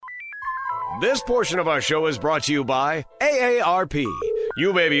This portion of our show is brought to you by AARP.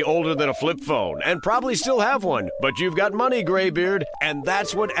 You may be older than a flip phone and probably still have one, but you've got money, graybeard, and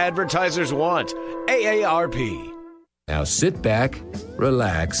that's what advertisers want. AARP. Now sit back,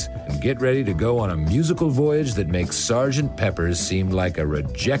 relax, and get ready to go on a musical voyage that makes Sgt. Pepper's seem like a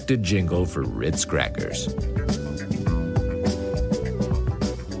rejected jingle for Ritz crackers.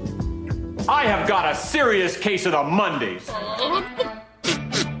 I have got a serious case of the Mondays.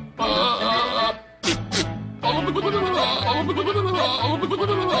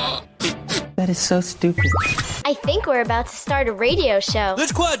 That is so stupid. I think we're about to start a radio show.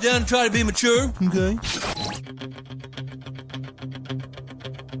 Let's quiet down and try to be mature, okay?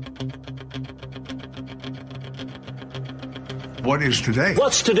 What is today?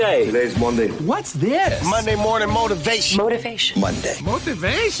 What's today? Today's Monday. What's this? Monday morning motivation. Motivation. Monday.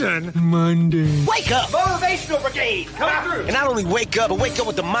 Motivation? Monday. Wake up! Motivational brigade, come through. And not only wake up, but wake up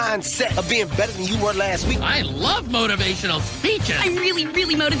with the mindset of being better than you were last week. I love motivational speeches. I'm really,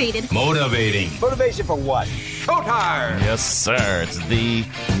 really motivated. Motivating. Motivation for what? Showtime. Yes, sir. It's the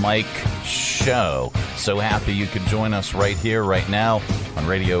Mike Show. So happy you could join us right here, right now on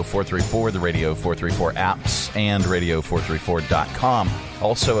Radio 434, the Radio 434 apps, and Radio434.com.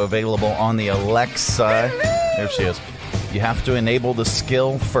 Also available on the Alexa. There she is. You have to enable the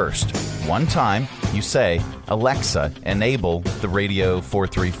skill first. One time, you say, Alexa, enable the Radio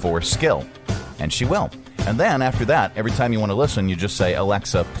 434 skill. And she will. And then after that, every time you want to listen, you just say,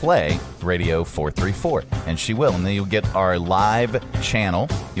 Alexa, play Radio 434. And she will. And then you'll get our live channel.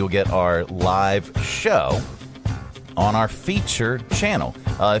 You'll get our live show on our feature channel.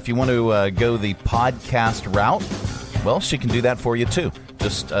 If you want to go the podcast route, well, she can do that for you too.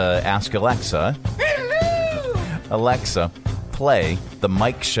 Just ask Alexa, Alexa, play the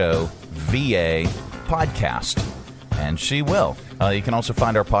Mike Show VA podcast. And she will. You can also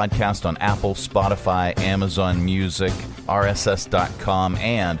find our podcast on Apple, Spotify, Amazon Music, RSS.com,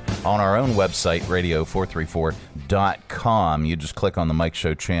 and on our own website, Radio434.com. You just click on the Mike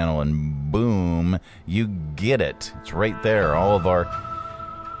Show channel and boom, you get it. It's right there. All of our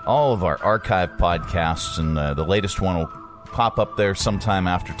archive podcasts, and the latest one will pop up there sometime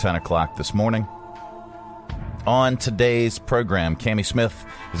after 10 o'clock this morning. On today's program, Cammie Smith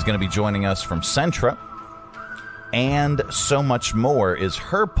is going to be joining us from Centra. And So Much More is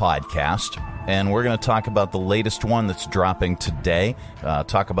her podcast, and we're going to talk about the latest one that's dropping today,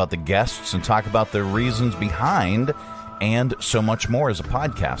 talk about the guests, and talk about the reasons behind And So Much More as a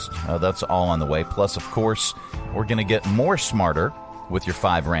podcast. That's all on the way. Plus, of course, we're going to get more smarter with your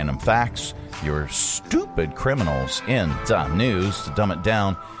 5 random facts, your stupid criminals in dumb news, to dumb it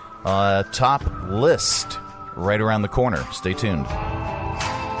down, top list right around the corner. Stay tuned.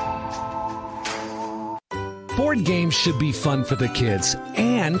 Board games should be fun for the kids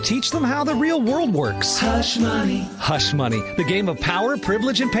and teach them how the real world works. Hush Money. Hush Money, the game of power,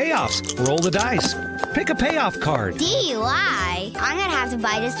 privilege, and payoffs. Roll the dice. Pick a payoff card. DUI? I'm going to have to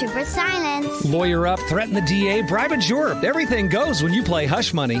buy this super silence. Lawyer up, threaten the DA, bribe a juror. Everything goes when you play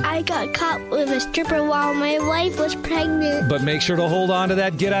Hush Money. I got caught with a stripper while my wife was pregnant. But make sure to hold on to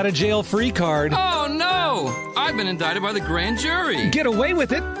that get-out-of-jail-free card. Oh, no! I've been indicted by the grand jury. Get away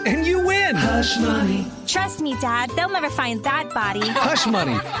with it, and you win. Hush Money. Trust me, Dad. They'll never find that body. Hush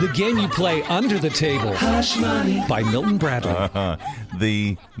Money, the game you play under the table. Hush Money. By Milton Bradley.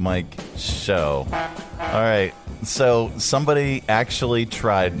 The Mike Show. All right. So somebody actually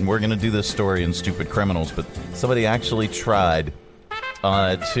tried, and we're going to do this story in Stupid Criminals, but somebody actually tried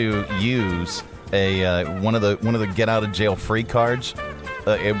to use one of the get out of jail free cards,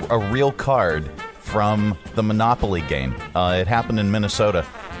 a real card from the Monopoly game. It happened in Minnesota.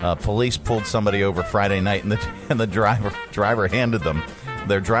 Police pulled somebody over Friday night, and the driver handed them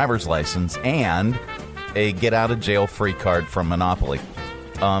their driver's license and a get-out-of-jail-free card from Monopoly.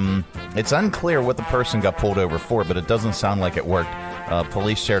 It's unclear what the person got pulled over for, but it doesn't sound like it worked.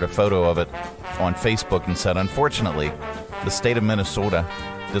 Police shared a photo of it on Facebook and said, unfortunately, the state of Minnesota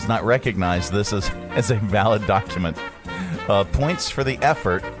does not recognize this as a valid document. Points for the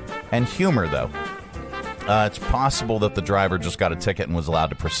effort and humor, though. It's possible that the driver just got a ticket and was allowed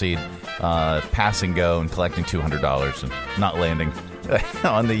to proceed, pass and go, and collecting $200 and not landing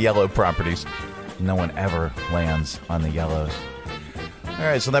on the yellow properties. No one ever lands on the yellows. All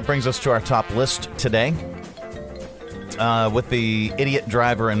right, so that brings us to our top list today. With the idiot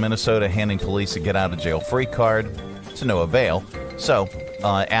driver in Minnesota handing police a get-out-of-jail-free card to no avail. So,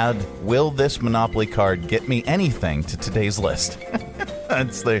 add, will this Monopoly card get me anything to today's list?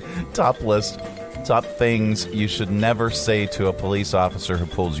 That's the top list. Top things you should never say to a police officer who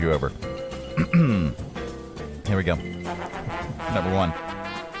pulls you over. Here we go. Number 1.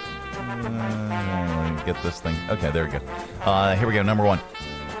 Get this thing. Okay, there we go. Here we go. Number 1.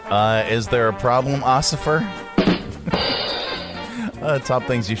 Is there a problem, Ossifer? Top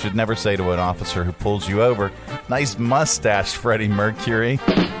things you should never say to an officer who pulls you over. Nice mustache, Freddie Mercury.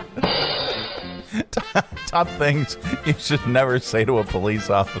 Top things you should never say to a police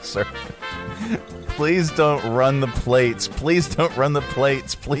officer. Please don't run the plates. Please don't run the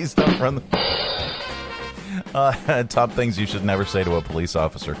plates. Please don't run the... Top things you should never say to a police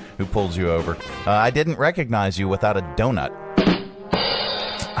officer who pulls you over. I didn't recognize you without a donut.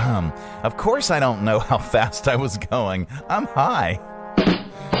 Of course I don't know how fast I was going. I'm high.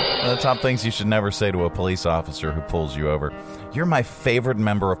 Top things you should never say to a police officer who pulls you over. You're my favorite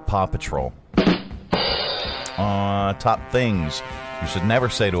member of Paw Patrol. Top things you should never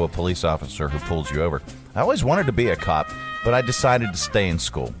say to a police officer who pulls you over. I always wanted to be a cop, but I decided to stay in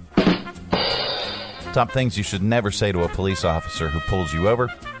school. Top things you should never say to a police officer who pulls you over.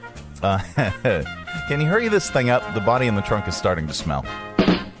 Can you hurry this thing up? The body in the trunk is starting to smell.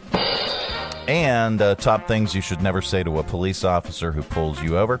 And top things you should never say to a police officer who pulls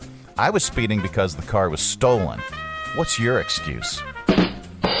you over. I was speeding because the car was stolen. What's your excuse?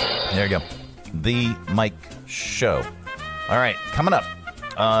 There you go. The Mike Show. All right, coming up.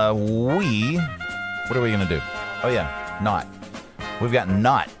 What are we going to do? Oh, yeah, not. We've got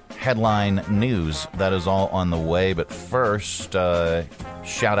not headline news. That is all on the way. But first,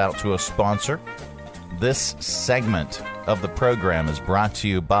 shout out to a sponsor. This segment of the program is brought to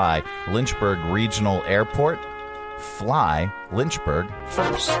you by Lynchburg Regional Airport. Fly Lynchburg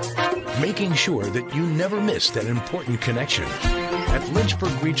first. Making sure that you never miss that important connection. At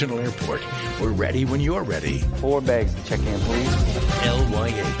Lynchburg Regional Airport, we're ready when you're ready. 4 bags to check in, please.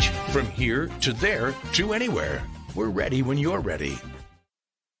 LYH. From here to there to anywhere. We're ready when you're ready.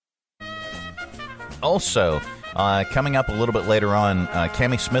 Also, coming up a little bit later on,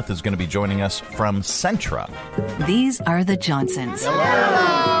 Cammie Smith is going to be joining us from Centra. These are the Johnsons.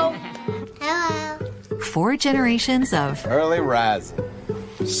 Hello. Hello. 4 generations of early rising,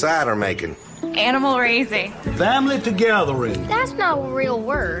 cider making, animal raising, family gathering. That's not a real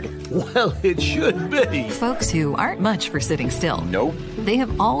word. Well, it should be. Folks who aren't much for sitting still. Nope. They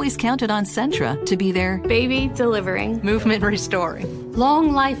have always counted on Centra to be their baby delivering, movement restoring,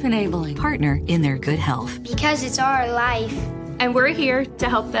 long life enabling partner in their good health. Because it's our life. And we're here to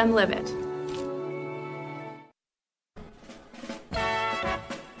help them live it.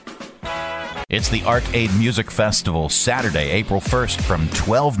 It's the Arcade Music Festival, Saturday, April 1st from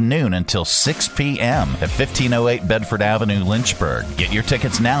 12 noon until 6 p.m. at 1508 Bedford Avenue, Lynchburg. Get your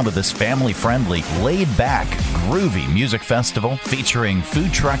tickets now to this family-friendly, laid-back, groovy music festival featuring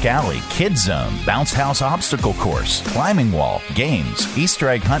Food Truck Alley, Kids Zone, Bounce House Obstacle Course, Climbing Wall, games, Easter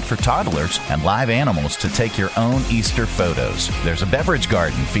egg hunt for toddlers, and live animals to take your own Easter photos. There's a beverage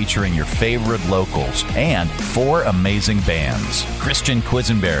garden featuring your favorite locals and 4 amazing bands. Christian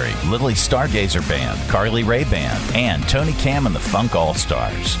Quisenberry, Lily Stargazer Band, Carly Rae Band, and Tony Cam and the Funk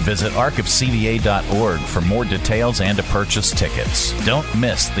All-Stars. Visit arcofcva.org for more details and to purchase tickets. Don't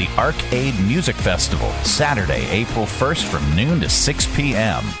miss the Arcade Music Festival, Saturday, April 1st from noon to 6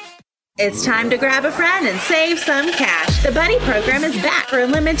 p.m. It's time to grab a friend and save some cash. The Buddy program is back. For a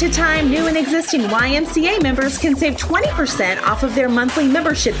limited time, new and existing YMCA members can save 20% off of their monthly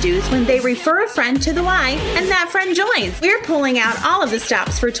membership dues when they refer a friend to the Y and that friend joins. We're pulling out all of the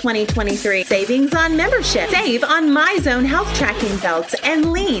stops for 2023. Savings on membership. Save on MyZone health tracking belts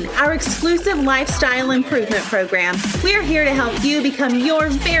and Lean, our exclusive lifestyle improvement program. We're here to help you become your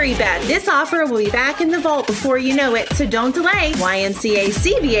very best. This offer will be back in the vault before you know it, so don't delay.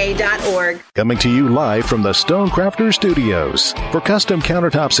 YMCACVA.org. Coming to you live from the Stonecrafters Studios. For custom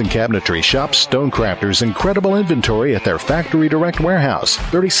countertops and cabinetry, shop Stonecrafters' incredible inventory at their Factory Direct Warehouse,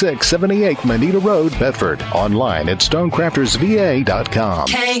 3678 Manita Road, Bedford. Online at stonecraftersva.com.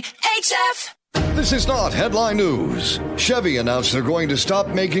 KHF! This is not headline news. Chevy announced they're going to stop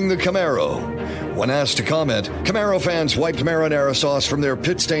making the Camaro. When asked to comment, Camaro fans wiped marinara sauce from their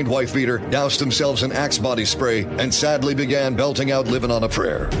pit-stained wife beater, doused themselves in Axe body spray, and sadly began belting out Livin' on a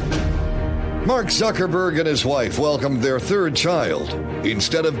Prayer. Mark Zuckerberg and his wife welcomed their 3rd child.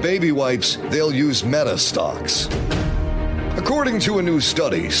 Instead of baby wipes, they'll use Meta stocks. According to a new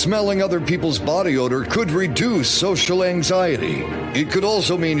study, smelling other people's body odor could reduce social anxiety. It could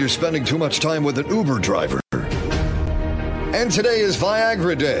also mean you're spending too much time with an Uber driver. And today is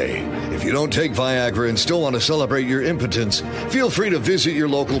Viagra Day. If you don't take Viagra and still want to celebrate your impotence, feel free to visit your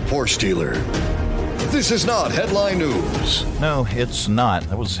local Porsche dealer. This is not headline news. No, it's not.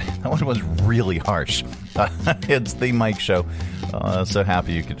 That one was really harsh. It's the Mike Show. So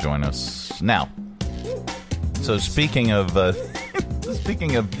happy you could join us. Now, so speaking of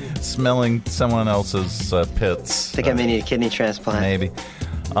Speaking of smelling someone else's pits. I think I may need a kidney transplant. Maybe.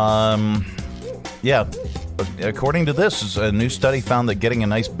 Yeah. According to this, a new study found that getting a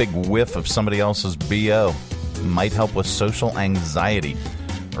nice big whiff of somebody else's BO might help with social anxiety.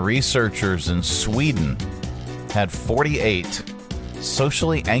 Researchers in Sweden had 48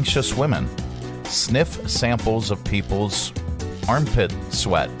 socially anxious women sniff samples of people's armpit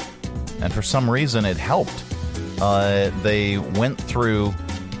sweat. And for some reason, it helped. They went through,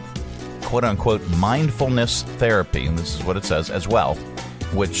 quote-unquote, mindfulness therapy, and this is what it says, as well,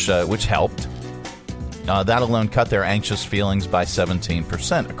 which helped. That alone cut their anxious feelings by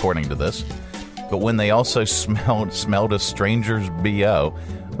 17%, according to this. But when they also smelled a stranger's BO,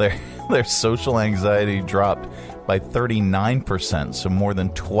 their social anxiety dropped by 39%, so more than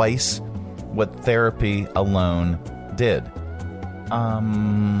twice what therapy alone did. I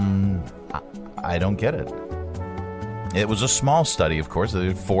don't get it. It was a small study, of course. They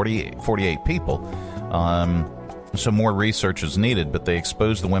did 48 people. So more research is needed, but they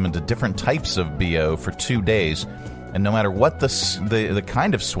exposed the women to different types of BO for 2 days. And no matter what the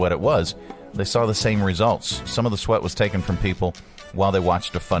kind of sweat it was, they saw the same results. Some of the sweat was taken from people while they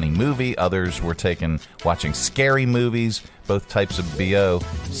watched a funny movie. Others were taken watching scary movies. Both types of BO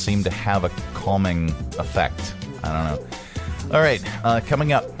seem to have a calming effect. I don't know. All right,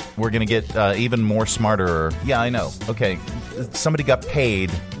 coming up, we're going to get even more smarter. Yeah, I know. Okay, somebody got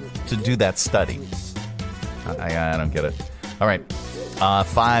paid to do that study. I don't get it. All right,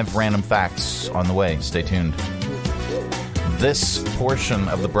 5 random facts on the way. Stay tuned. This portion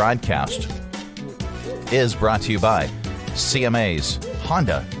of the broadcast is brought to you by CMA's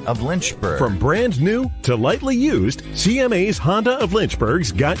Honda of Lynchburg. From brand new to lightly used, CMA's Honda of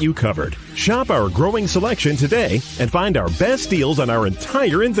Lynchburg's got you covered. Shop our growing selection today and find our best deals on our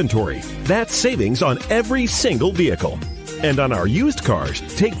entire inventory. That's savings on every single vehicle. And on our used cars,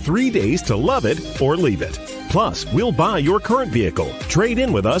 take 3 days to love it or leave it. Plus, we'll buy your current vehicle, trade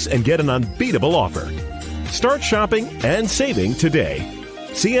in with us, and get an unbeatable offer. Start shopping and saving today.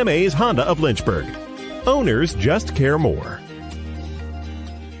 CMA's Honda of Lynchburg. Owners just care more.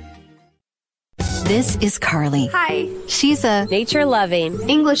 This is Carly. Hi. She's a nature-loving,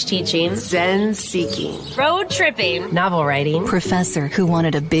 English-teaching, Zen-seeking, road-tripping, novel-writing professor who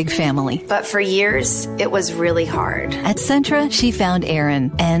wanted a big family. But for years, it was really hard. At Centra, she found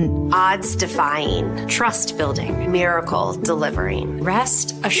Aaron, an odds-defying, trust-building, miracle-delivering,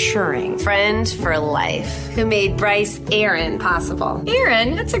 rest-assuring friend for life who made Bryce Aaron possible.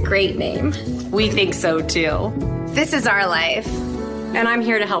 Aaron, that's a great name. We think so, too. This is our life, and I'm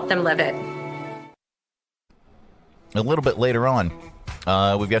here to help them live it. A little bit later on,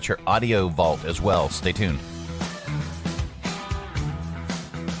 we've got your audio vault as well. Stay tuned.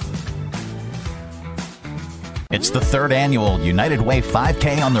 It's the 3rd annual United Way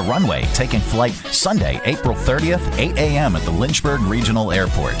 5K on the Runway, taking flight Sunday, April 30th, 8 a.m. at the Lynchburg Regional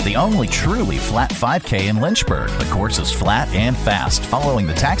Airport. The only truly flat 5K in Lynchburg. The course is flat and fast, following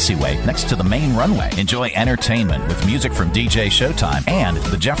the taxiway next to the main runway. Enjoy entertainment with music from DJ Showtime and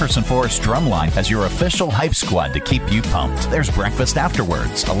the Jefferson Forest Drumline as your official hype squad to keep you pumped. There's breakfast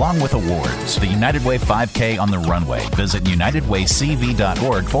afterwards, along with awards. The United Way 5K on the Runway. Visit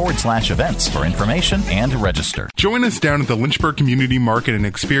unitedwaycv.org/events for information and to register. Join us down at the Lynchburg Community Market and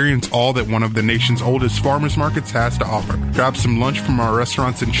experience all that one of the nation's oldest farmers markets has to offer. Grab some lunch from our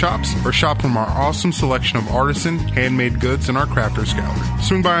restaurants and shops, or shop from our awesome selection of artisan, handmade goods in our crafters gallery.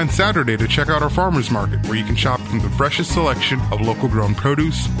 Swing by on Saturday to check out our farmers market, where you can shop from the freshest selection of local grown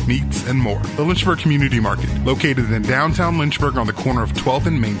produce, meats, and more. The Lynchburg Community Market, located in downtown Lynchburg on the corner of 12th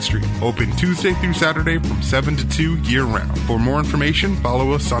and Main Street. Open Tuesday through Saturday from 7 to 2 year-round. For more information,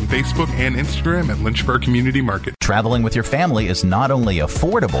 follow us on Facebook and Instagram at Lynchburg Community Market. Traveling with your family is not only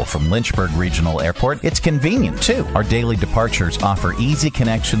affordable from Lynchburg Regional Airport, it's convenient too. Our daily departures offer easy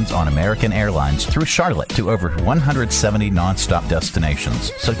connections on American Airlines through Charlotte to over 170 nonstop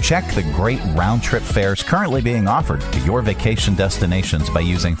destinations. So check the great round-trip fares currently being offered to your vacation destinations by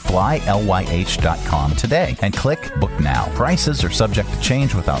using flylyh.com today and click Book Now. Prices are subject to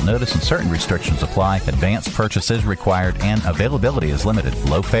change without notice and certain restrictions apply. Advanced purchase is required and availability is limited.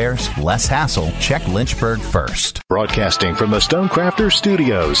 Low fares, less hassle. Check Lynchburg first. Broadcasting from the Stonecrafters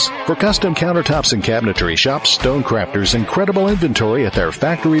Studios. For custom countertops and cabinetry, shop Stonecrafters' incredible inventory at their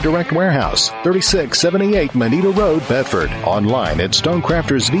Factory Direct Warehouse, 3678 Manita Road, Bedford. Online at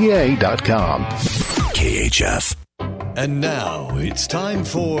stonecraftersva.com. KHF. And now it's time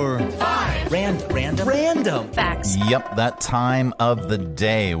for 5 random facts. Yep, that time of the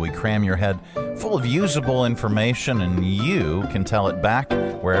day. We cram your head full of usable information, and you can tell it back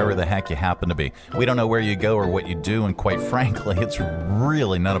wherever the heck you happen to be. We don't know where you go or what you do, and quite frankly, it's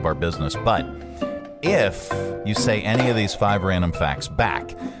really none of our business. But if you say any of these 5 random facts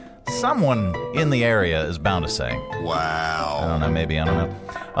back, someone in the area is bound to say, wow. I don't know, maybe, I don't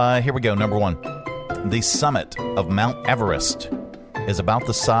know. Here we go, number 1. The summit of Mount Everest is about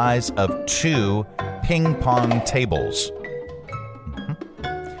the size of 2 ping pong tables.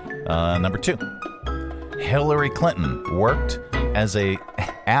 Number 2. Hillary Clinton worked at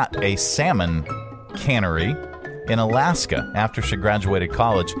a salmon cannery in Alaska after she graduated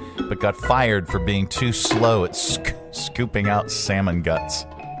college, but got fired for being too slow at scooping out salmon guts.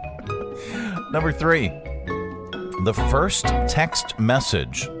 Number 3. The first text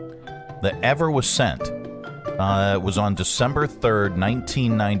message that ever was sent was on December 3rd,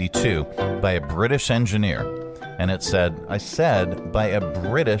 1992, by a British engineer. And it said, by a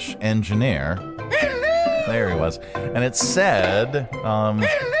British engineer. There he was. And it said,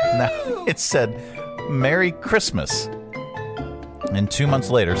 Merry Christmas. And 2 months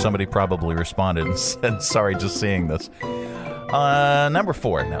later, somebody probably responded and said, sorry, just seeing this. Number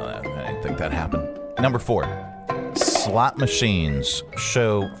 4. No, I didn't think that happened. Number 4. Slot machines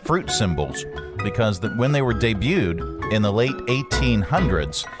show fruit symbols because when they were debuted in the late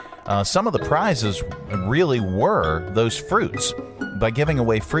 1800s, some of the prizes really were those fruits. By giving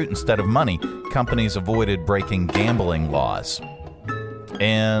away fruit instead of money, companies avoided breaking gambling laws.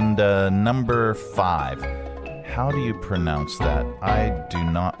 And number 5. How do you pronounce that? I do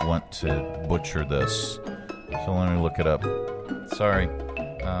not want to butcher this. So let me look it up. Sorry.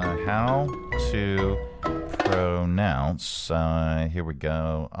 How to pronounce. Here we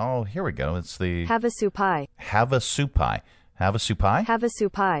go. Oh, here we go. It's the Havasupai. Havasupai. Havasupai?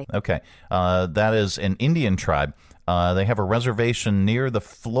 Havasupai. Okay. That is an Indian tribe. They have a reservation near the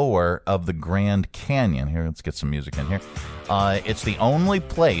floor of the Grand Canyon. Here, let's get some music in here. It's the only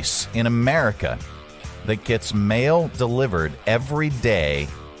place in America that gets mail delivered every day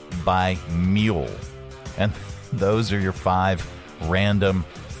by mule. And those are your 5 random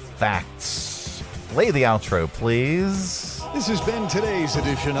facts. Play the outro, please. This has been today's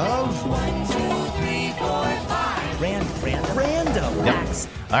edition of 1, 2, 3, 4, 5. Random. Yep.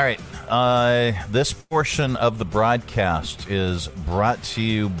 All right. This portion of the broadcast is brought to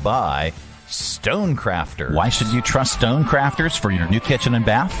you by Stonecrafters. Why should you trust Stonecrafters for your new kitchen and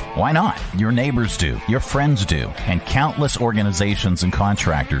bath? Why not? Your neighbors do, your friends do, and countless organizations and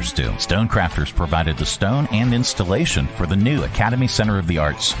contractors do. Stonecrafters provided the stone and installation for the new Academy Center of the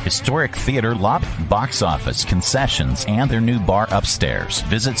Arts, historic theater lobby, box office, concessions, and their new bar upstairs.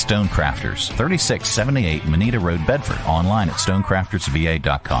 Visit Stonecrafters, 3678 Manita Road, Bedford, online at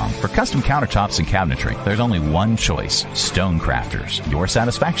stonecraftersva.com. For custom countertops and cabinetry, there's only one choice, Stonecrafters. Your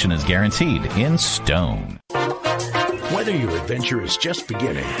satisfaction is guaranteed in stone. Whether your adventure is just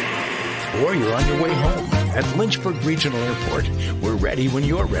beginning or you're on your way home, at Lynchburg Regional Airport, we're ready when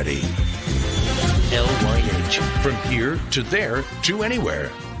you're ready. LYH. From here to there to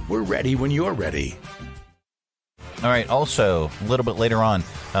anywhere. We're ready when you're ready. All right, also, a little bit later on,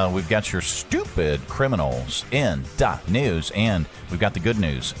 we've got your stupid criminals in the news, and we've got the good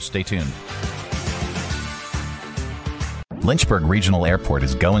news. Stay tuned. Lynchburg Regional Airport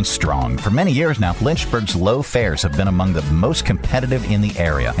is going strong. For many years now, Lynchburg's low fares have been among the most competitive in the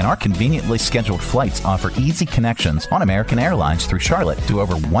area, and our conveniently scheduled flights offer easy connections on American Airlines through Charlotte to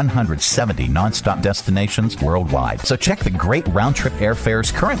over 170 nonstop destinations worldwide. So check the great round-trip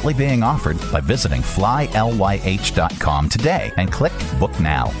airfares currently being offered by visiting flylyh.com today and click Book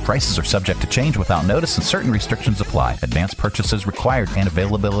Now. Prices are subject to change without notice and certain restrictions apply. Advanced purchases required and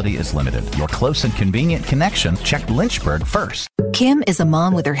availability is limited. Your close and convenient connection, check Lynchburg first. Kim is a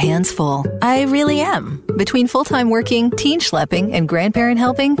mom with her hands full. I really am. Between full-time working, teen schlepping, and grandparent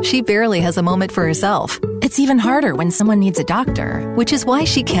helping, she barely has a moment for herself. It's even harder when someone needs a doctor. Which is why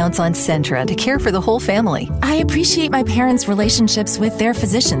she counts on Centra to care for the whole family. I appreciate my parents' relationships with their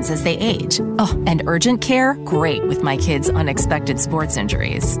physicians as they age. Oh, and urgent care? Great with my kids' unexpected sports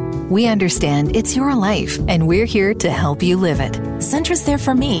injuries. We understand it's your life, and we're here to help you live it. Centra's there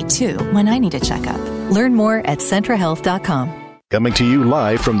for me, too, when I need a checkup. Learn more at CentraHealth.com. Coming to you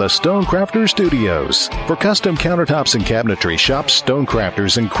live from the Stonecrafters Studios. For custom countertops and cabinetry, shop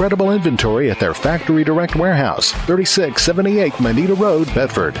Stonecrafters' incredible inventory at their Factory Direct Warehouse, 3678 Manita Road,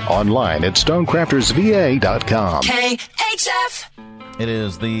 Bedford. Online at stonecraftersva.com. KHF! It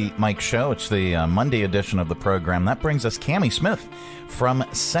is the Mike Show. It's the Monday edition of the program. That brings us Cammie Smith from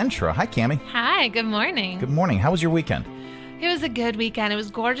Centra. Hi, Cammie. Hi, good morning. Good morning. How was your weekend? It was a good weekend. It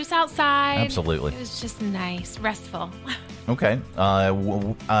was gorgeous outside. Absolutely. It was just nice, restful. Okay.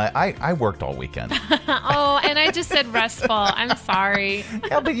 I worked all weekend. Oh, and I just said restful. I'm sorry.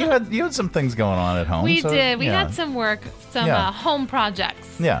 Yeah, but you had some things going on at home. We so, did. We yeah. had some work, some home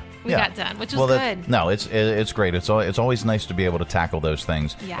projects. Yeah. We got done, which was good. No, it's great. It's always nice to be able to tackle those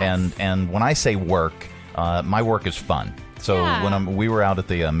things. Yes. And when I say work, my work is fun. So when we were out at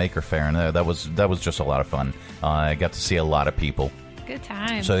the Maker Faire, and that was just a lot of fun. I got to see a lot of people. Good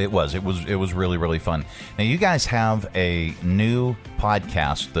time. So it was really, really fun. Now you guys have a new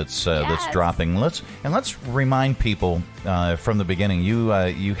podcast that's dropping. Let's remind people from the beginning. You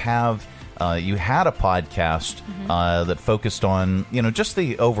had a podcast that focused on just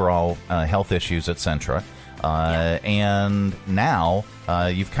the overall health issues at Centra. And now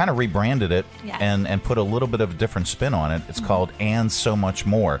you've kind of rebranded it and put a little bit of a different spin on it. It's called And So Much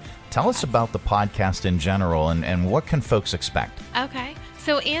More. Tell us about the podcast in general and what can folks expect? Okay.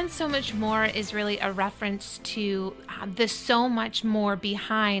 So, And So Much More is really a reference to the so much more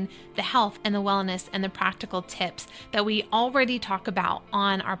behind the health and the wellness and the practical tips that we already talk about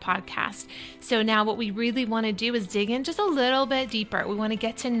on our podcast. So now what we really want to do is dig in just a little bit deeper. We want to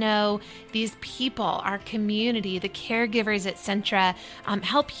get to know these people, our community, the caregivers at Centra,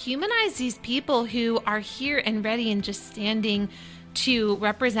 help humanize these people who are here and ready and just standing to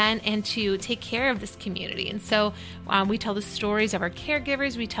represent and to take care of this community. And so we tell the stories of our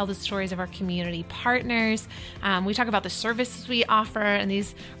caregivers, we tell the stories of our community partners, we talk about the services we offer and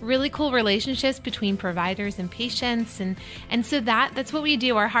these really cool relationships between providers and patients. And so that's what we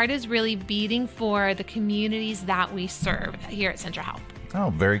do. Our heart is really beating for the communities that we serve here at Centra Health. Oh,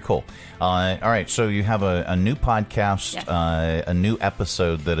 very cool. All right, so you have a new podcast, a new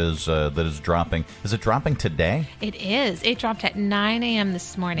episode that is dropping. Is it dropping today? It is. It dropped at 9 a.m.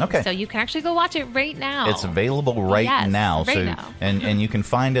 this morning. Okay. So you can actually go watch it right now. It's available right now. Right so now. and you can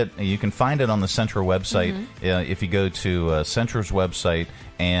find it. You can find it on the Centra website. If you go to Centra's website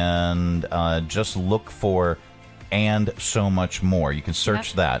and just look for And So Much More. You can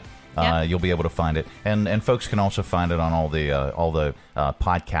search that. You'll be able to find it, and folks can also find it on all the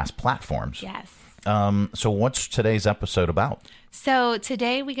podcast platforms. Yes. So what's today's episode about? So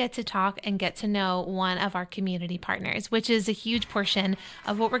today we get to talk and get to know one of our community partners, which is a huge portion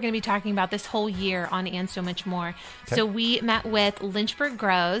of what we're going to be talking about this whole year on And So Much More. Okay. So we met with Lynchburg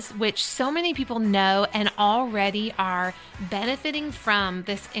Grows, which so many people know and already are benefiting from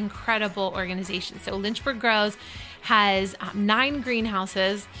this incredible organization. So Lynchburg Grows has 9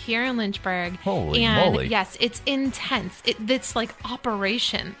 greenhouses here in Lynchburg. Holy and moly. Yes, it's intense. It's like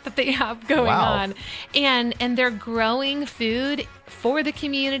operation that they have going Wow. on. And they're growing food for the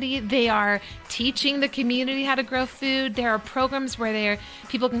community. They are teaching the community how to grow food. There are programs where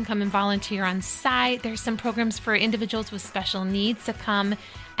people can come and volunteer on site. There's some programs for individuals with special needs to come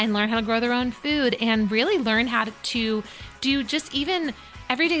and learn how to grow their own food and really learn how to do just even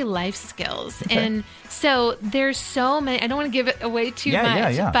everyday life skills. Okay. And so there's so many, I don't want to give it away too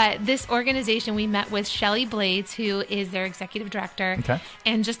much, but this organization, we met with Shelly Blades, who is their executive director,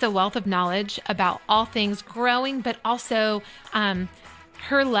 and just a wealth of knowledge about all things growing, but also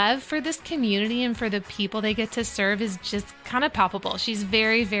her love for this community and for the people they get to serve is just kind of palpable. She's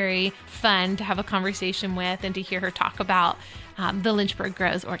very, very fun to have a conversation with and to hear her talk about the Lynchburg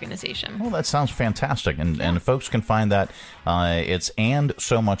Grows organization. Well, that sounds fantastic. And folks can find that. It's And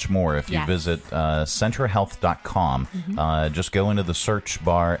So Much More. If you visit centrahealth.com, just go into the search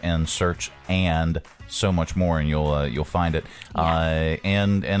bar and search And So Much More, and you'll find it.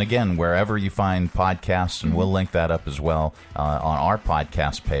 And again, wherever you find podcasts, and we'll link that up as well on our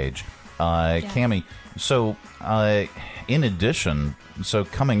podcast page. Cammie, so in addition, so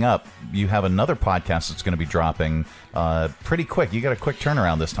coming up, you have another podcast that's going to be dropping pretty quick. You got a quick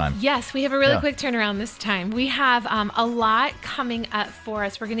turnaround this time. Yes, we have a really quick turnaround this time. We have a lot coming up for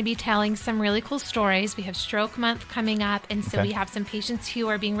us. We're going to be telling some really cool stories. We have Stroke Month coming up, and so we have some patients who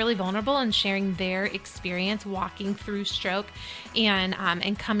are being really vulnerable and sharing their experience walking through stroke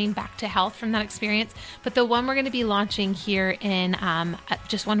and coming back to health from that experience. But the one we're going to be launching here in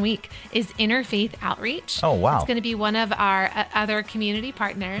just 1 week is Interfaith Outreach. Oh, wow. It's going to be one of our other community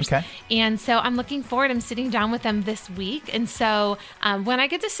partners. Okay. And so I'm looking forward. I'm sitting down with them this week. And so when I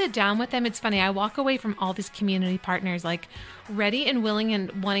get to sit down with them, it's funny. I walk away from all these community partners like, ready and willing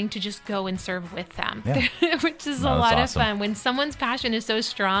and wanting to just go and serve with them, Yeah. which is a No, lot that's of awesome. fun. When someone's passion is so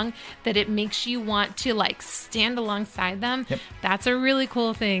strong that it makes you want to like stand alongside them, that's a really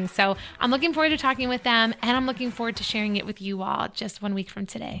cool thing. So I'm looking forward to talking with them, and I'm looking forward to sharing it with you all just 1 week from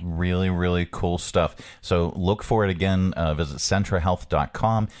today. Really, really cool stuff. So look for it again. Visit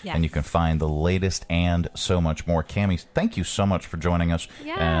CentraHealth.com, Yes. and you can find the latest and so much more. Cammie, thank you so much for joining us.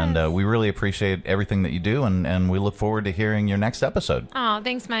 Yes. And we really appreciate everything that you do, and we look forward to hearing your next episode. Oh,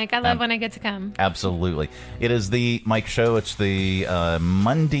 thanks, Mike. I love when I get to come. Absolutely. It is the Mike Show. It's the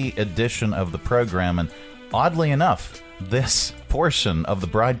Monday edition of the program, and oddly enough, this portion of the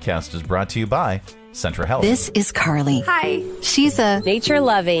broadcast is brought to you by Centra Health. This is Carly. Hi. She's a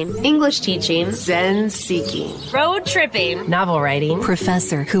nature-loving, English-teaching, Zen-seeking, road-tripping, novel-writing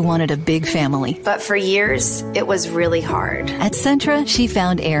professor who wanted a big family. But for years, it was really hard. At Centra, she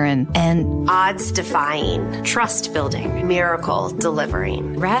found Aaron and odds-defying, trust-building,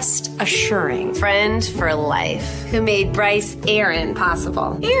 miracle-delivering, rest-assuring, friend for life, who made Bryce Aaron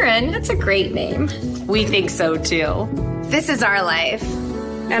possible. Aaron, that's a great name. We think so, too. This is our life,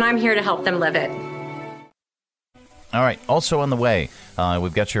 and I'm here to help them live it. All right. Also on the way,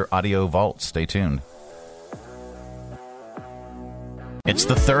 we've got your audio vault. Stay tuned. It's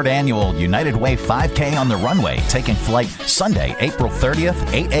the third annual United Way 5K on the Runway, taking flight Sunday, April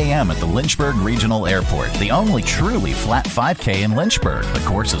 30th, 8 a.m. at the Lynchburg Regional Airport. The only truly flat 5K in Lynchburg. The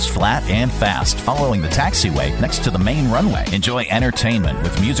course is flat and fast, following the taxiway next to the main runway. Enjoy entertainment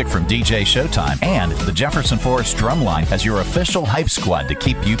with music from DJ Showtime, and the Jefferson Forest Drumline as your official hype squad to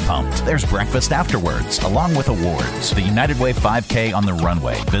keep you pumped. There's breakfast afterwards, along with awards. The United Way 5K on the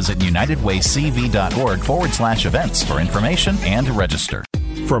Runway. Visit unitedwaycv.org/events for information and to register.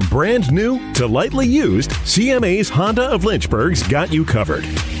 From brand new to lightly used, CMA's Honda of Lynchburg's got you covered.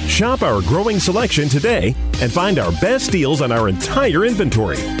 Shop our growing selection today and find our best deals on our entire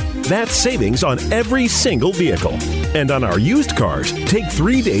inventory. That's savings on every single vehicle. And on our used cars, take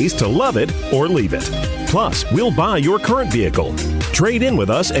 3 days to love it or leave it. Plus, we'll buy your current vehicle. Trade in with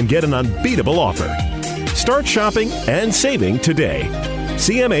us and get an unbeatable offer. Start shopping and saving today.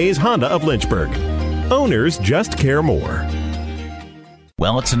 CMA's Honda of Lynchburg. Owners just care more.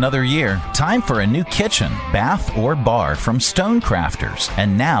 Well, it's another year. Time for a new kitchen, bath, or bar from Stonecrafters.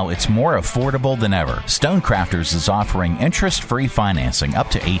 And now it's more affordable than ever. Stonecrafters is offering interest-free financing up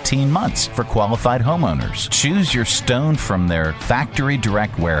to 18 months for qualified homeowners. Choose your stone from their factory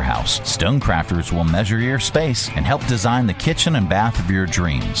direct warehouse. Stonecrafters will measure your space and help design the kitchen and bath of your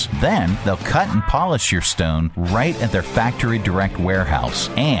dreams. Then they'll cut and polish your stone right at their factory direct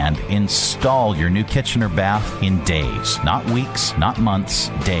warehouse and install your new kitchen or bath in days, not weeks, not months,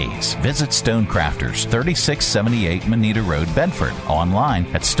 days. Visit Stonecrafters, 3678 Moneta Road, Bedford. Online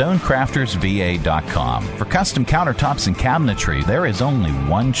at stonecraftersva.com. For custom countertops and cabinetry, there is only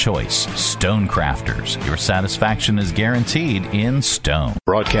one choice: Stonecrafters. Your satisfaction is guaranteed in stone.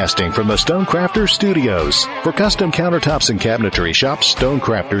 Broadcasting from the Stonecrafters Studios. For custom countertops and cabinetry, shop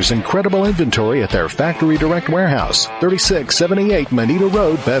Stonecrafters' incredible inventory at their factory direct warehouse, 3678 Moneta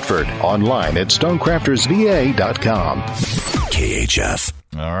Road, Bedford. Online at stonecraftersva.com. KHF.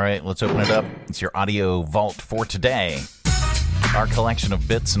 All right, let's open it up. It's your audio vault for today. Our collection of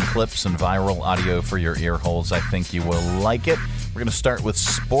bits and clips and viral audio for your ear holes. I think you will like it. We're going to start with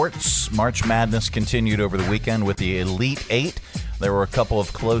sports. March Madness continued over the weekend with the Elite Eight. There were a couple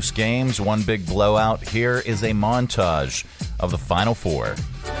of close games, one big blowout. Here is a montage of the Final Four.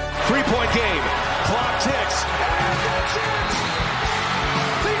 3-point game. Clock ticks.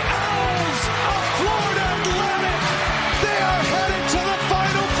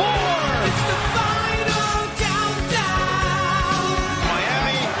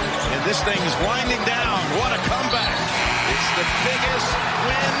 This thing's winding down. What a comeback. It's the biggest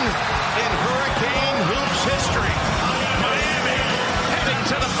win in Hurricane Hoops history. Miami heading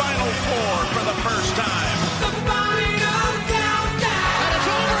to the Final Four for the first time. The final countdown. And it's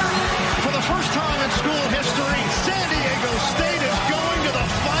over. For the first time in school history, San Diego State is going to the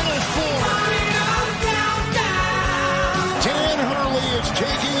Final Four. Final countdown. Dan Hurley is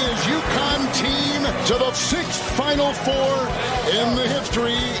taking his UConn team to the 6th Final Four in the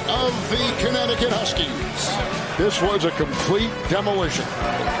history of the Connecticut Huskies. This was a complete demolition,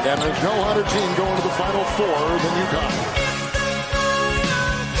 and there's no other team going to the Final Four than UConn.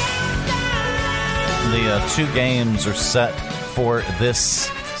 The two games are set for this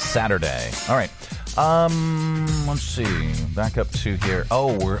Saturday. All right. Let's see. Back up to here.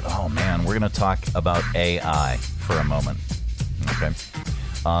 We're going to talk about AI for a moment. Okay.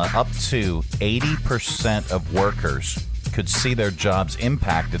 Up to 80% of workers could see their jobs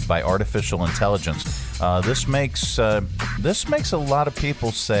impacted by artificial intelligence. This makes a lot of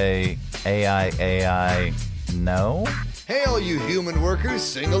people say AI, no. Hey, all you human workers,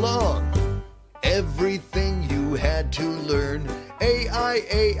 sing along. Everything you had to learn,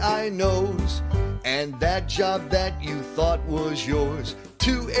 AI knows. And that job that you thought was yours,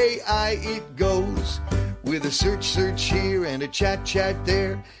 to AI it goes. With a search here and a chat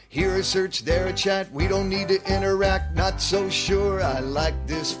there. Here a search, there a chat. We don't need to interact. Not so sure I like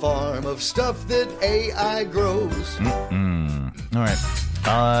this farm of stuff that AI grows. All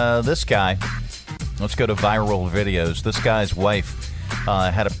right. This guy, let's go to viral videos. This guy's wife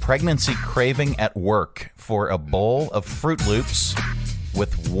had a pregnancy craving at work for a bowl of Fruit Loops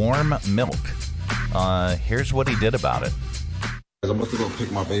with warm milk. Here's what he did about it. I'm about to go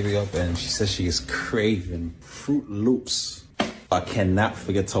pick my baby up, and she says she is craving Fruit Loops. I cannot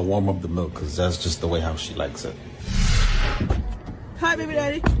forget to warm up the milk, because that's just the way how she likes it. Hi, baby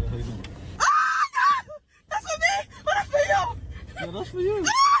daddy. Oh, God! That's for me! But that's for you! Yeah, that's for you. You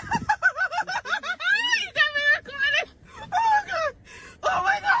got me recorded! Oh, God! Oh,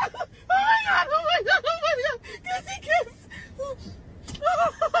 my God! Oh, my God! Oh, my God! Oh, my God! Kiss!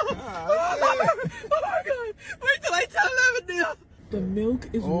 Oh, my God! Wait till I tell Lavendale! The milk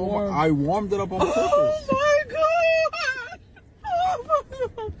is warm. I warmed it up on purpose. Oh, my God! Oh, my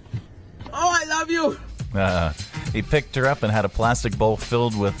God! Oh, I love you! He picked her up and had a plastic bowl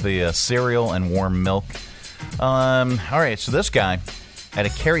filled with the cereal and warm milk. All right, so this guy at a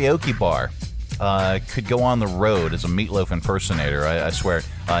karaoke bar could go on the road as a Meatloaf impersonator. I swear.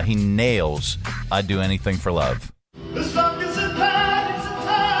 He nails I'd Do Anything for Love. As long as it's bad, it's a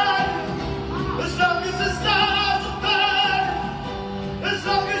time. As long as the stars are burning. As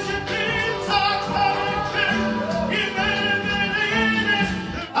long as your dreams are coming true.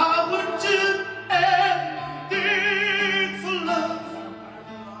 I would do anything for love.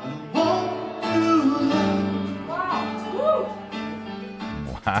 I won't do love.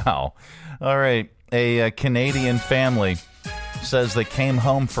 Wow. All right. A Canadian family says they came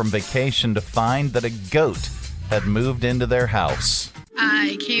home from vacation to find that a goat had moved into their house.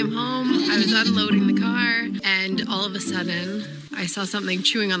 I came home, I was unloading the car, and all of a sudden, I saw something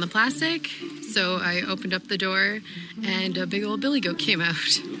chewing on the plastic. So I opened up the door, and a big old billy goat came out.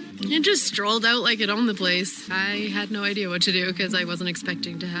 It just strolled out like it owned the place. I had no idea what to do because I wasn't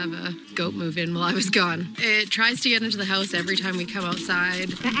expecting to have a goat move in while I was gone. It tries to get into the house every time we come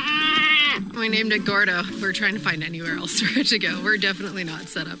outside. We named it Gordo. We're trying to find anywhere else for it to go. We're definitely not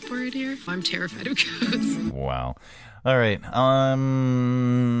set up for it here. I'm terrified of goats. Wow. All right.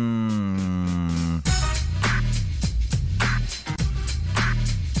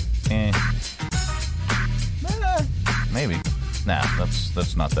 Maybe. Nah,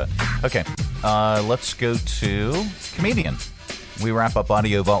 that's not that. Okay. Let's go to comedian. We wrap up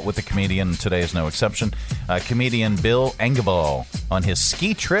Audio Vault with the comedian. Today is no exception. Comedian Bill Engvall on his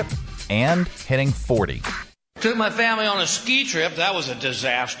ski trip and hitting 40. Took my family on a ski trip. That was a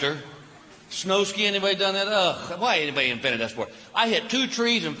disaster. Snow ski, anybody done that? Ugh, why anybody invented that sport? I hit 2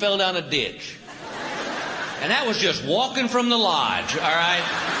 trees and fell down a ditch. And that was just walking from the lodge, all right?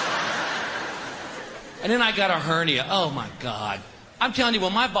 And then I got a hernia. Oh, my God. I'm telling you,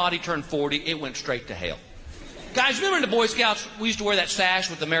 when my body turned 40, it went straight to hell. Guys, remember in the Boy Scouts, we used to wear that sash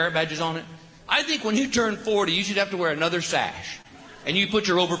with the merit badges on it? I think when you turn 40, you should have to wear another sash. And you put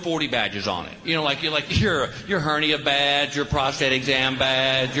your over 40 badges on it. You know, like your hernia badge, your prostate exam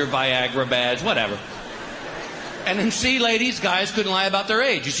badge, your Viagra badge, whatever. And then see, ladies, guys couldn't lie about their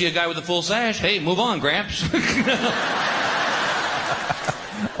age. You see a guy with a full sash, hey, move on, Gramps.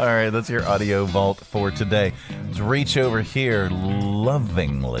 All right, that's your Audio Vault for today. Let's reach over here,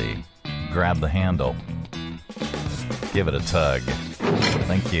 lovingly grab the handle. Give it a tug.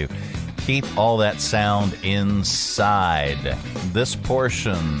 Thank you. Keep all that sound inside. This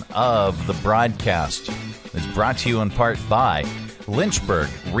portion of the broadcast is brought to you in part by Lynchburg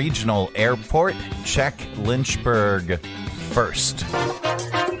Regional Airport. Check Lynchburg first.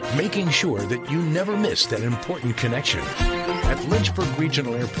 Making sure that you never miss that important connection. At Lynchburg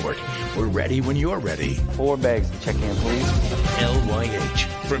Regional Airport, we're ready when you're ready. 4 bags to check in, please. LYH.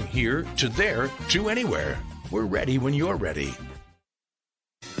 From here to there to anywhere. We're ready when you're ready.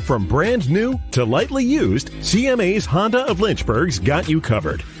 From brand new to lightly used, CMA's Honda of Lynchburg's got you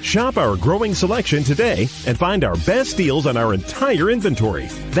covered. Shop our growing selection today and find our best deals on our entire inventory.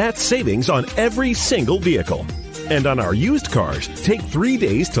 That's savings on every single vehicle. And on our used cars, take 3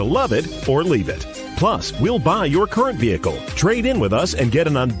 days to love it or leave it. Plus, we'll buy your current vehicle, trade in with us, and get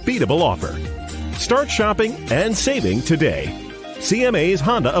an unbeatable offer. Start shopping and saving today. CMA's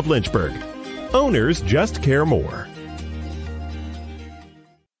Honda of Lynchburg. Owners just care more.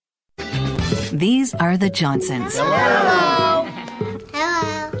 These are the Johnsons. Hello.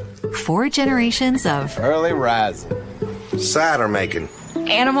 Hello. 4 generations of early rising, cider making,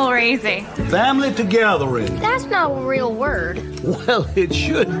 animal raising, family togethering. That's not a real word. Well, it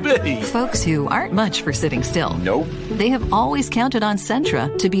should be. Folks who aren't much for sitting still. Nope. They have always counted on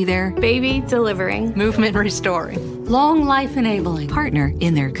Centra to be their baby delivering, movement restoring, long life enabling partner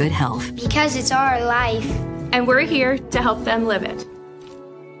in their good health. Because it's our life. And we're here to help them live it.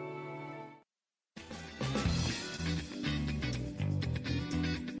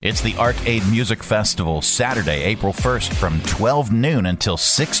 It's the Arcade Music Festival, Saturday, April 1st from 12 noon until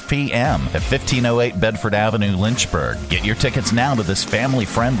 6 p.m. at 1508 Bedford Avenue, Lynchburg. Get your tickets now to this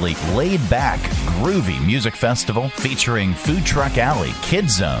family-friendly, laid-back, groovy music festival featuring Food Truck Alley,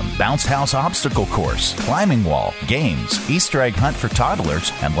 Kid Zone, Bounce House Obstacle Course, Climbing Wall, games, Easter egg hunt for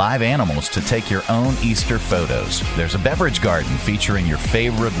toddlers, and live animals to take your own Easter photos. There's a beverage garden featuring your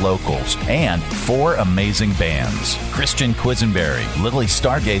favorite locals and 4 amazing bands. Christian Quisenberry, Lily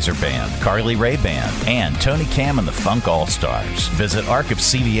Stargazer Band, Carly Rae Band, and Tony Cam and the Funk All-Stars. Visit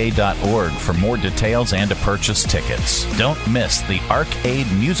arcofcva.org for more details and to purchase tickets. Don't miss the Arcade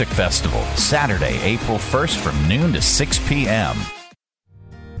Music Festival, Saturday, April 1st from noon to 6 p.m.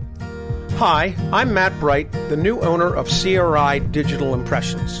 Hi, I'm Matt Bright, the new owner of CRI Digital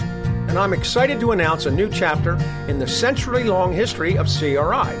Impressions, and I'm excited to announce a new chapter in the century-long history of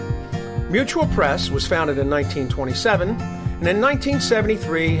CRI. Mutual Press was founded in 1927, and in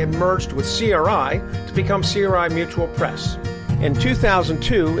 1973 it merged with CRI to become CRI Mutual Press. In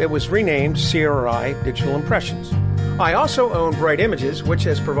 2002, it was renamed CRI Digital Impressions. I also own Bright Images, which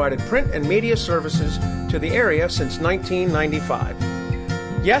has provided print and media services to the area since 1995.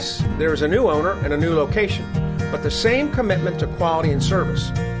 Yes, there is a new owner and a new location, but the same commitment to quality and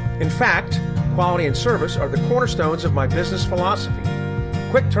service. In fact, quality and service are the cornerstones of my business philosophy.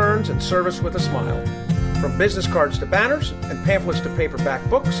 Quick turns and service with a smile. From business cards to banners and pamphlets to paperback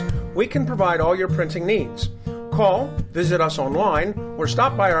books, we can provide all your printing needs. Call, visit us online, or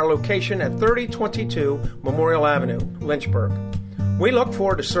stop by our location at 3022 Memorial Avenue, Lynchburg. We look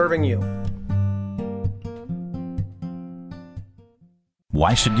forward to serving you.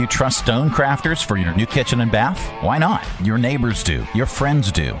 Why should you trust Stonecrafters for your new kitchen and bath? Why not? Your neighbors do, your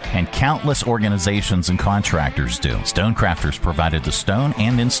friends do, and countless organizations and contractors do. Stonecrafters provided the stone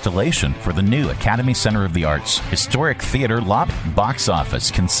and installation for the new Academy Center of the Arts, historic theater lobby, box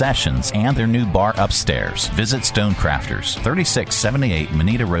office, concessions, and their new bar upstairs. Visit Stonecrafters, 3678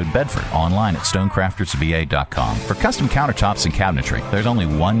 Manita Road, Bedford, online at stonecraftersva.com. For custom countertops and cabinetry, there's only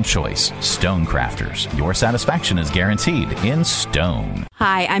one choice, Stonecrafters. Your satisfaction is guaranteed in stone.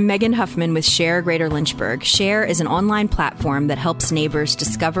 Hi, I'm Megan Huffman with Share Greater Lynchburg. Share is an online platform that helps neighbors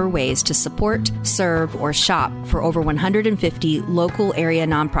discover ways to support, serve, or shop for over 150 local area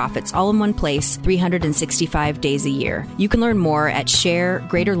nonprofits all in one place, 365 days a year. You can learn more at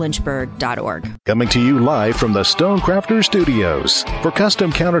sharegreaterlynchburg.org. Coming to you live from the Stonecrafters Studios. For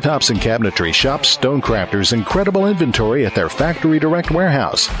custom countertops and cabinetry, shop Stonecrafters' incredible inventory at their Factory Direct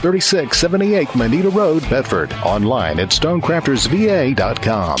Warehouse, 3678 Manita Road, Bedford. Online at stonecraftersva.com.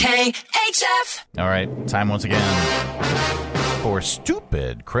 KHF. All right, time once again for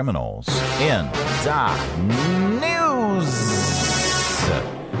Stupid Criminals in the News.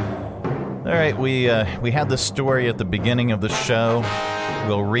 All right, we had this story at the beginning of the show.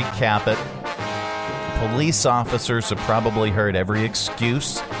 We'll recap it. Police officers have probably heard every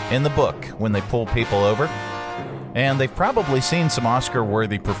excuse in the book when they pull people over. And they've probably seen some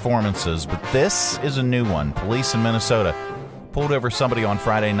Oscar-worthy performances, but this is a new one. Police in Minnesota pulled over somebody on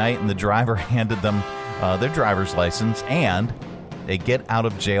Friday night, and the driver handed them their driver's license and a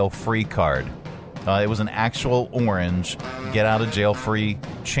get-out-of-jail-free card. It was an actual orange get-out-of-jail-free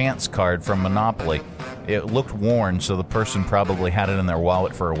chance card from Monopoly. It looked worn, so the person probably had it in their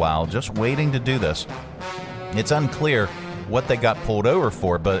wallet for a while, just waiting to do this. It's unclear what they got pulled over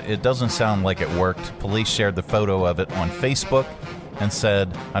for, but it doesn't sound like it worked. Police shared the photo of it on Facebook and said,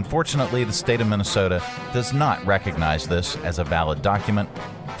 unfortunately, the state of Minnesota does not recognize this as a valid document.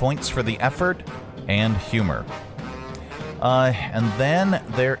 Points for the effort and humor. And then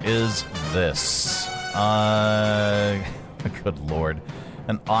there is this. Good Lord.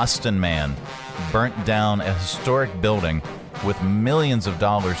 An Austin man burnt down a historic building with millions of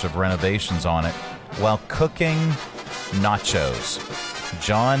dollars of renovations on it while cooking nachos.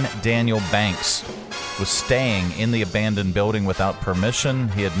 John Daniel Banks was staying in the abandoned building without permission.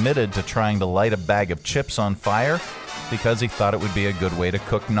 He admitted to trying to light a bag of chips on fire because he thought it would be a good way to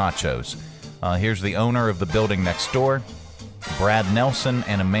cook nachos. Here's the owner of the building next door, Brad Nelson,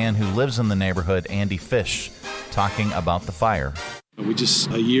 and a man who lives in the neighborhood, Andy Fish, talking about the fire. We just,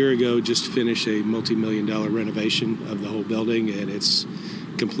 a year ago, just finished a multi-million-dollar renovation of the whole building, and it's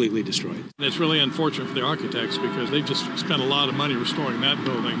completely destroyed. It's really unfortunate for the architects because they've just spent a lot of money restoring that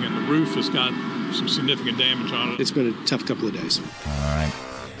building, and the roof has got some significant damage on it. It's been a tough couple of days. All right.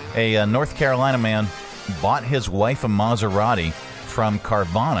 A North Carolina man bought his wife a Maserati from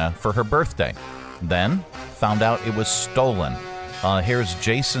Carvana for her birthday. Then found out it was stolen. Here's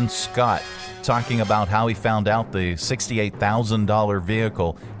Jason Scott talking about how he found out the $68,000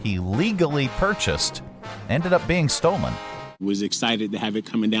 vehicle he legally purchased ended up being stolen. Was excited to have it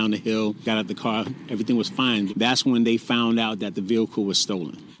coming down the hill, got out the car, everything was fine. That's when they found out that the vehicle was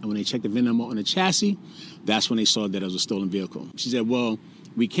stolen. And when they checked the VIN number on the chassis, that's when they saw that it was a stolen vehicle. She said, well,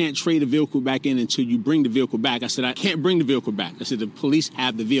 we can't trade the vehicle back in until you bring the vehicle back. I said, I can't bring the vehicle back. I said, the police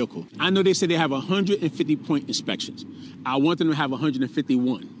have the vehicle. I know they said they have 150-point inspections. I want them to have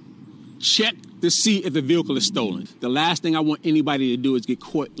 151. Check to see if the vehicle is stolen. The last thing I want anybody to do is get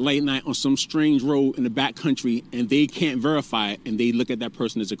caught late night on some strange road in the back country and they can't verify it and they look at that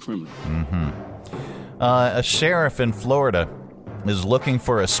person as a criminal. A sheriff in Florida is looking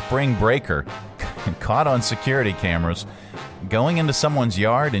for a spring breaker caught on security cameras going into someone's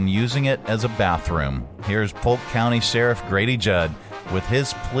yard and using it as a bathroom. Here's Polk County Sheriff Grady Judd with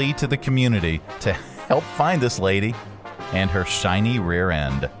his plea to the community to help find this lady and her shiny rear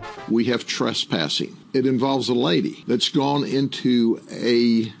end. We have trespassing. It involves a lady that's gone into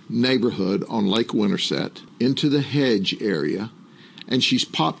a neighborhood on Lake Winterset, into the hedge area, and she's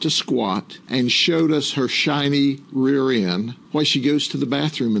popped a squat and showed us her shiny rear end while she goes to the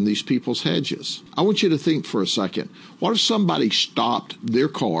bathroom in these people's hedges. I want you to think for a second. What if somebody stopped their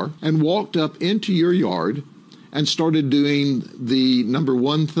car and walked up into your yard and started doing the number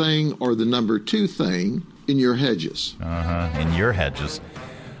one thing or the number two thing in your hedges? In your hedges.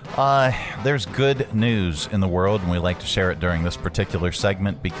 There's good news in the world, and we like to share it during this particular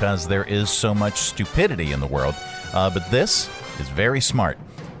segment because there is so much stupidity in the world. But this is very smart.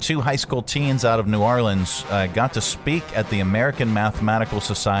 2 high school teens out of New Orleans got to speak at the American Mathematical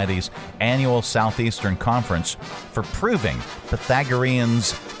Society's annual Southeastern Conference for proving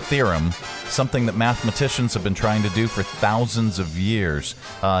Pythagorean's theorem, something that mathematicians have been trying to do for thousands of years.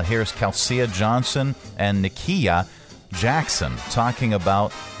 Here's Calcia Johnson and Nikia Jackson talking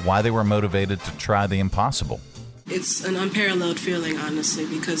about why they were motivated to try the impossible. It's an unparalleled feeling, honestly,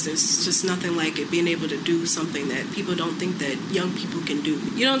 because there's just nothing like it, being able to do something that people don't think that young people can do.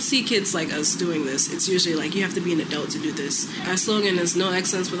 You don't see kids like us doing this. It's usually like you have to be an adult to do this. Our slogan is no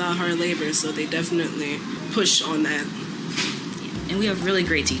excellence without hard labor, so they definitely push on that. And we have really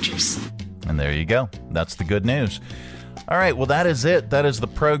great teachers. And there you go. That's the good news. All right, well, that is it. That is the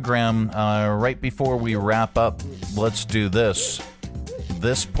program. Right before we wrap up, let's do this.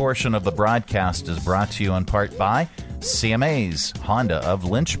 This portion of the broadcast is brought to you in part by CMA's Honda of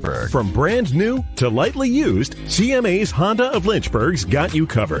Lynchburg. From brand new to lightly used, CMA's Honda of Lynchburg's got you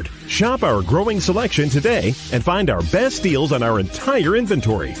covered. Shop our growing selection today and find our best deals on our entire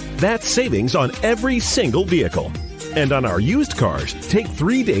inventory. That's savings on every single vehicle. And on our used cars, take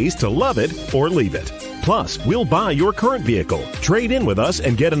 3 days to love it or leave it. Plus, we'll buy your current vehicle, trade in with us,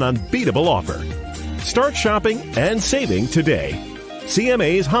 and get an unbeatable offer. Start shopping and saving today.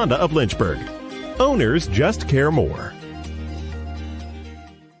 CMA's Honda of Lynchburg. Owners just care more.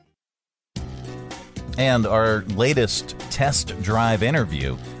 And our latest test drive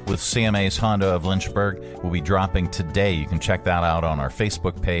interview with CMA's Honda of Lynchburg will be dropping today. You can check that out on our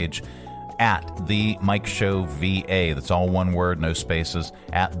Facebook page at The Mike Show VA. That's all one word, no spaces,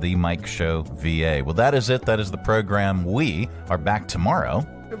 at The Mike Show VA. Well, that is it. That is the program. We are back tomorrow.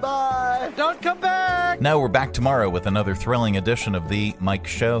 Goodbye. Don't come back. No, we're back tomorrow with another thrilling edition of The Mike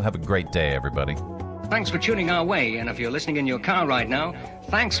Show. Have a great day, everybody. Thanks for tuning our way, and if you're listening in your car right now,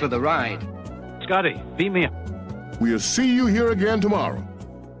 thanks for the ride. Scotty, beat me up. We'll see you here again tomorrow.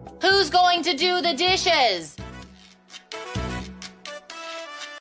 Who's going to do the dishes?